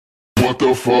What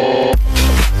the fuck?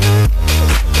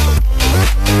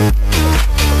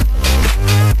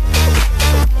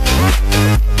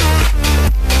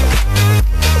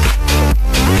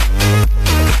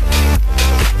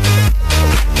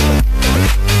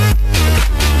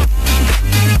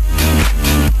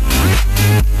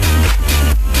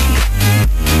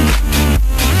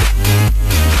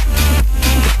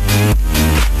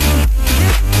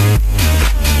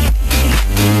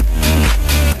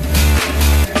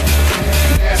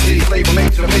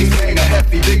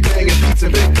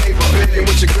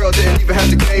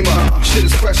 Shit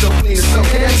is fresh, so clean and so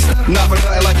not for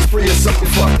nothing like it's free or something.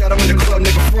 Fuck that, I'm in the club,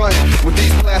 nigga, front with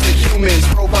these plastic humans,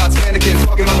 robots, mannequins,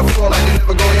 walking on the floor like they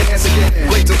never gonna dance again.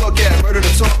 Great to look at, murder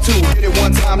to talk to. Hit it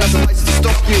one time, that's a license to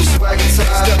stalk you. Swagging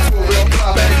side, step to a real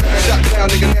pop. Shot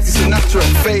down, nigga, Nancy Sinatra.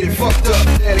 Faded, fucked up,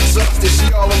 dead, exhausted. She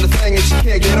all on the thing and she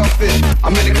can't get off it.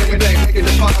 I'm in the clean bank making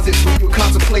deposits when you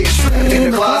contemplating trapped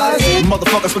in the closet.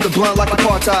 Motherfuckers with the blunt like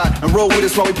apartheid and roll with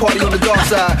us while we party on the dark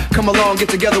side. Come along, get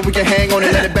together, we can hang on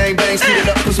it, let it bang bang, speed it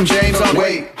up, put some James on.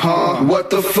 Wait, huh? What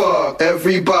the fuck?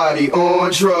 Everybody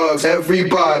on drugs,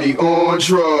 everybody on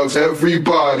drugs,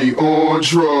 everybody on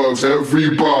drugs,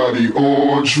 everybody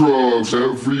on drugs,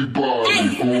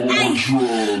 everybody on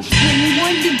drugs.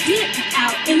 21 to dip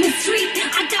out in the street.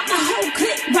 I got my whole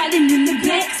clique riding in the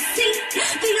back seat.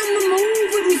 They on the move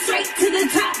with me straight to the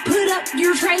top. Put up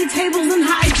your tray tables and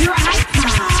hide your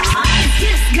iPods.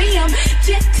 Yes, ma'am,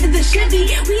 jet to the Chevy.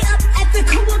 We up at the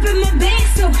co-op and my bag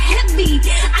so heavy.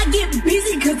 I get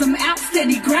busy cause I'm out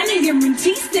steady, grinding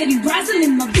guarantee steady, rising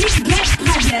in my big black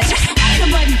project.